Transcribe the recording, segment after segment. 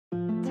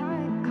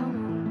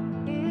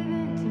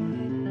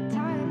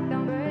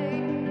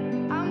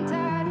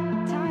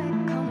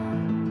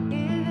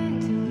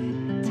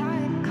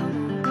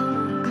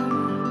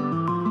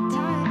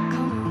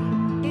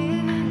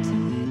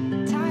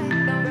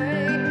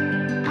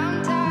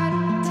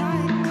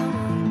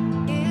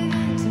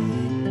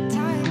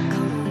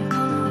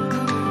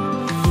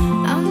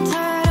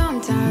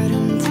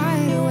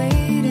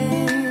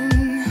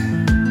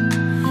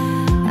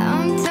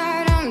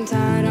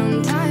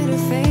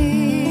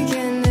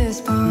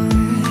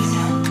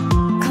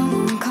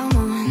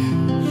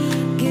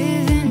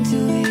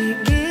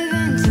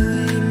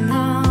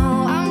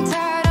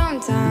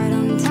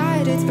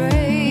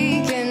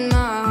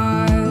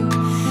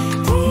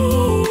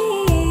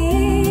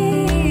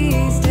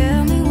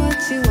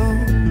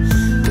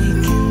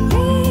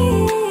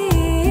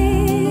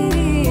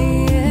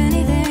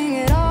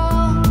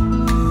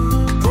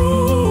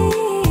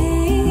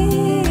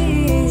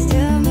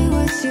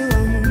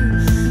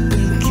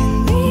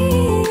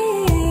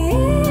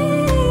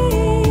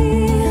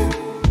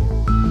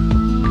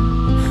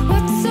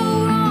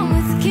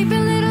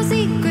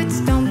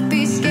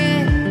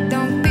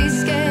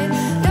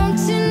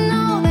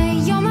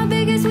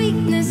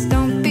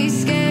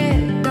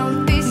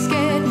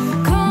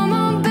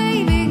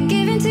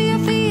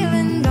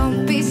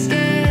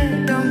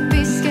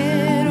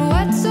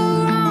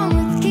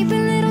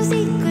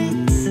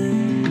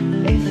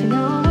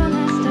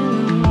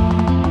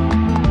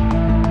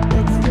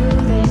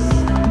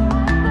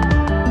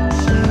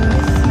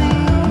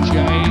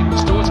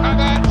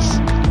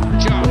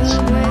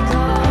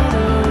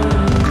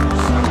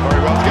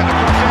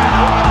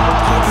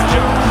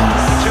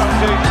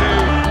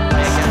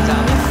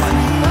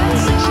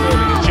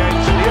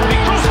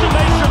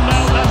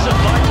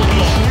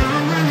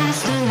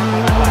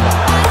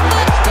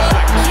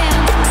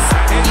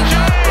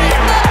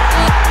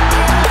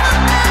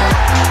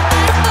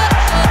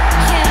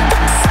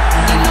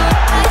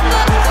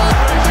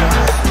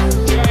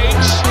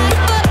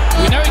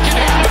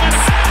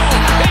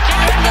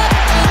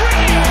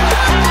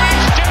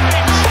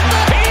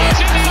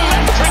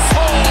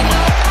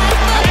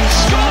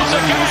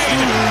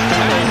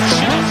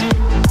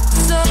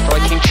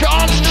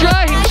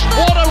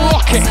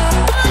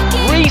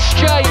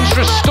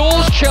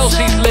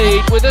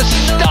with a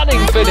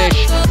stunning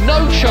finish.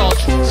 No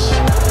chance.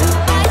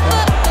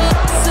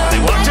 They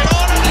worked it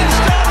on and it's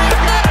done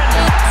again.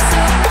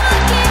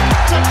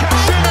 To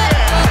cash in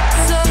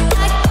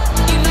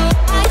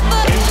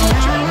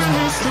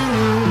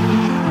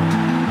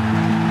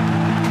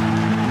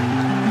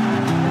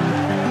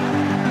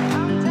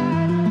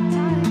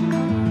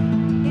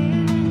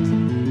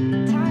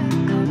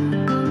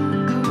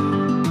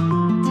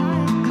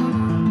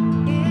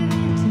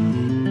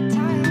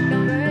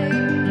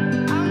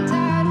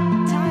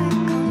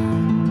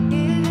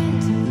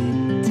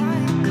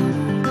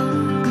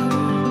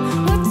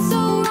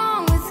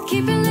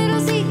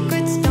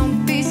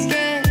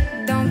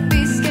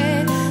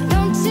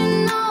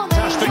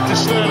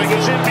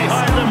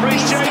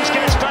Reece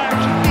gets back,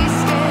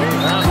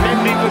 and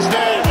Henry was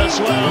there as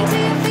well.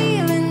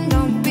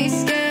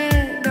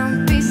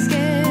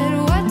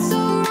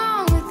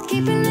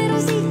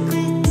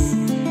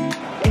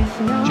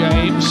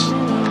 James,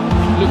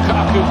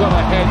 Lukaku got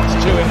ahead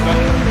to him, but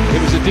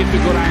it was a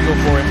difficult angle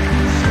for him.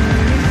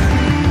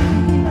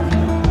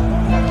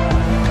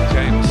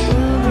 James,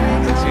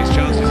 let's see his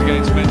chances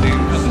against Mendy.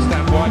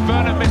 Understand why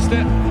Bernard missed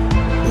it. It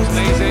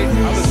wasn't easy.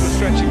 Others were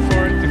stretching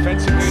for it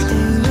defensively.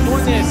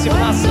 Сегодня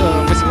 18-19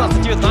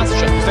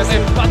 сейчас.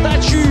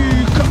 Подачу,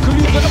 как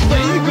Люка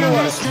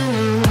доигрывает.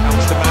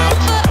 Comes to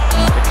Mount.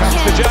 It comes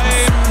to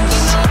James.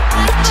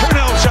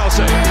 2-0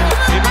 Chelsea.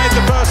 He made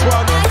the first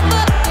one.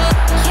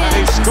 And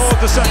he scored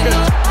the second.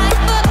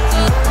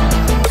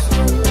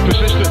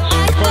 Persistence.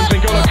 Finds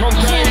N'Golo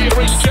Conte.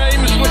 Reece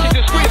James looking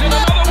to squeeze in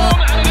another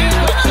one. And it is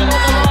Watson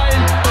on the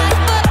line.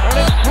 And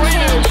it's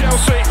 3-0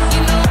 Chelsea.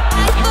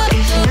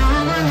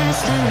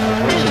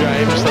 Reece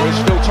James. There is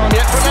still time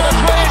yet for another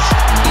twist.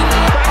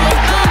 Bangman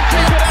can't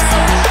keep it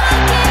out.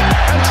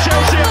 And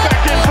Chelsea are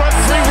back in front.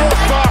 3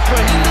 Ross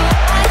Barkley.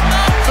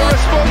 The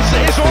response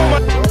is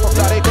almost...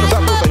 Повторей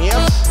красоту-то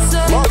нет.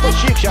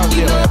 Лофтус-Чик сейчас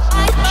делает.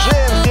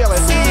 Джеймс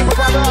делает и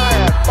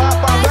попадает.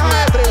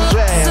 Попадает Reece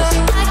James.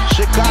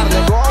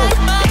 Шикарный гол.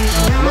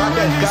 Но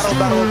опять Карл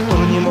дорогу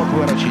тоже не мог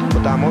выручить,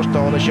 потому что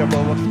он еще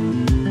был вот...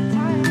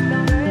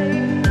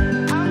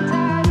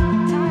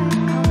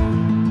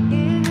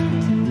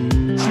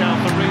 Now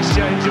for Reece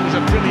James, it was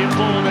a brilliant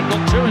ball. They've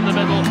got 2 in the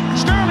middle.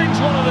 Sterling's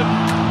one of them.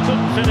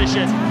 Couldn't finish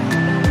it.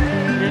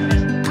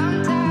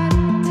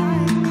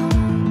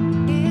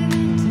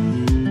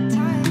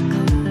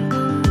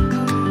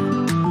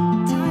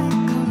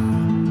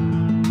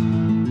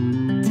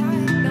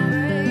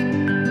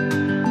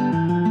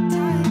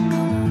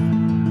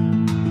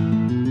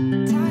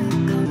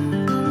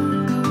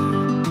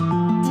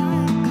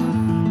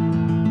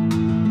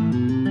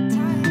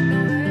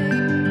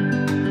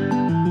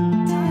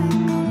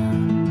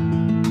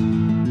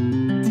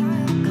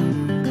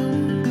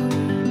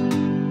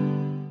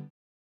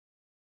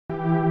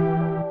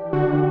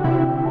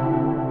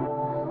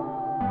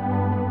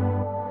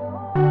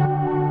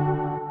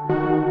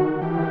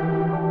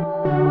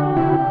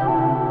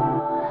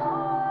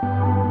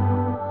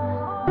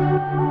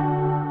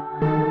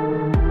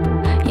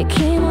 You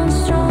came on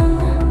strong,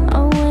 I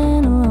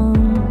went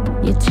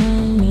alone, you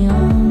turned me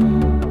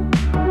on.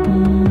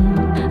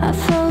 I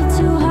fell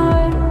too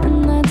hard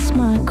and that's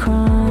my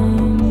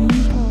crime.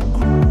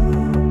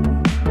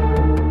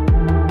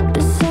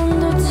 This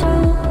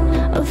undertow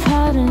of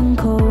hot and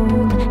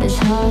cold is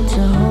hard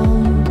to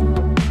hold.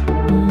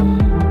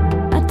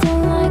 I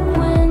don't like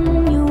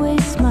when you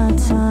waste my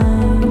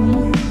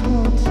time.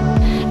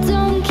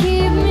 Don't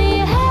keep me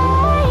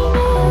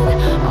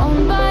hanging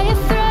on by a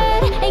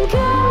thread and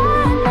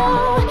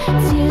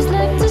tears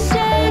left to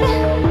shed.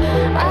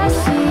 I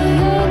see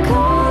your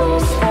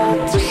colors start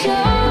to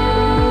show.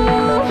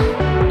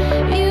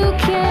 You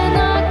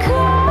cannot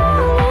call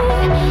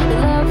me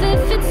love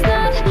if it's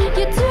not.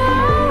 You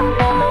don't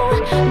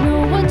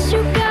know what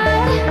you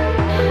got.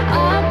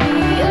 I'll be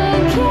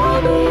okay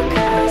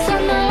because I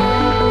know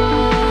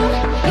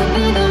you'll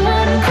be the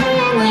one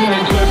crying when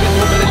I A bit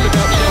more minutes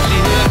about Chelsea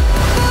here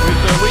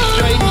with Reece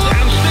James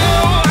and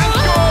still and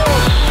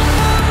scores.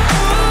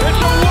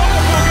 It's a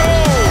wonderful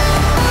goal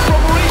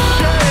from Reece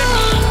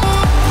James.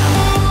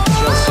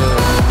 Chelsea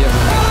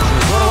держит мяч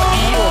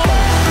очень здорово.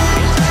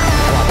 И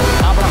вот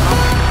Абрахам.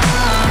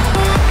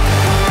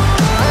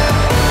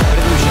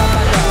 Предыдущая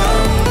атака.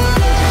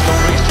 He's got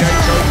Reece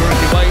James over and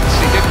he waits.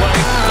 He did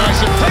wait.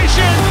 Nice and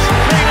patient.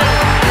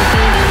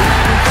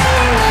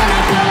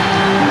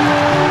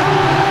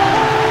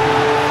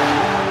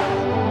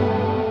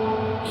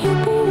 you'll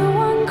be the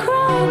one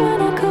crying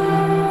when I go.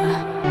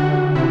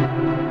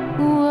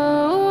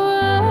 Whoa,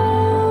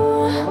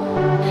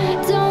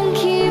 don't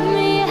keep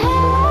me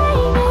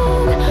hanging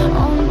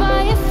on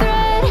by a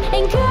thread.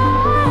 Ain't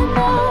got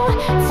no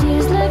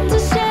tears left to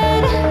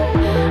shed.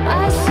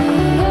 I see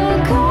your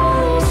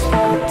colors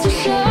start to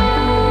show.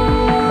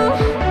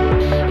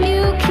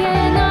 You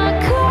cannot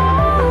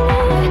call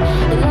me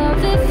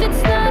love if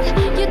it's not.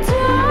 You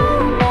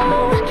don't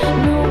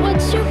know what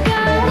you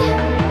got.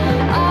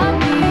 I'll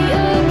be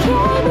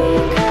okay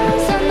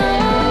because I know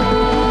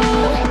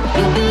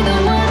you'll be the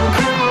one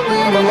crying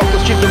when I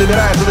Лофтус-Чик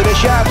добирается до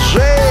мяча.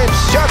 Джеймс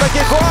все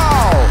все-таки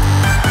гол!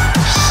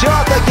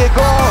 Все-таки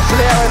гол с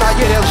левой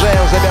ноги Reece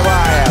Джеймс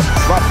забивает.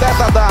 Вот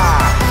это да!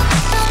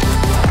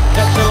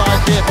 Kept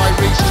alive here by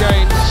Reece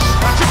James.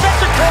 That's a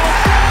better cross,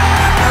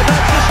 and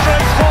that's a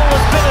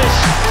straightforward finish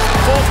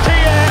for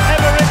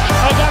Pierre-Emerick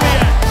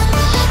Aubameyang.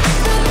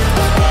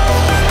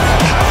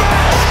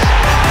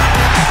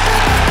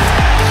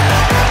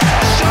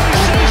 So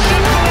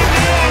simple in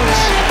the end.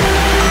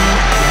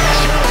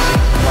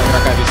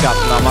 Игрока висят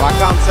на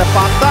марокканце.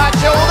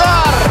 Подача,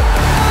 удар!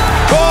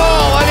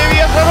 Гол!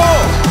 Оливье Жиру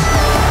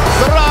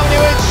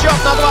сравнивает счет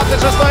на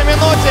 26-й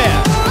минуте.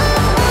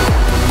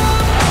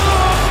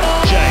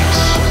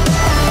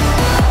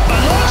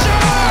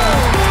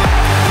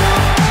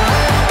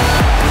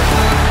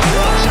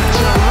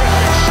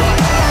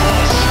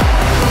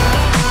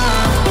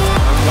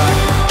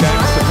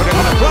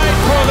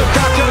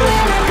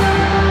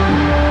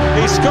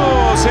 He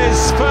scores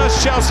his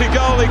first Chelsea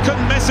goal, he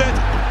couldn't miss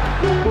it.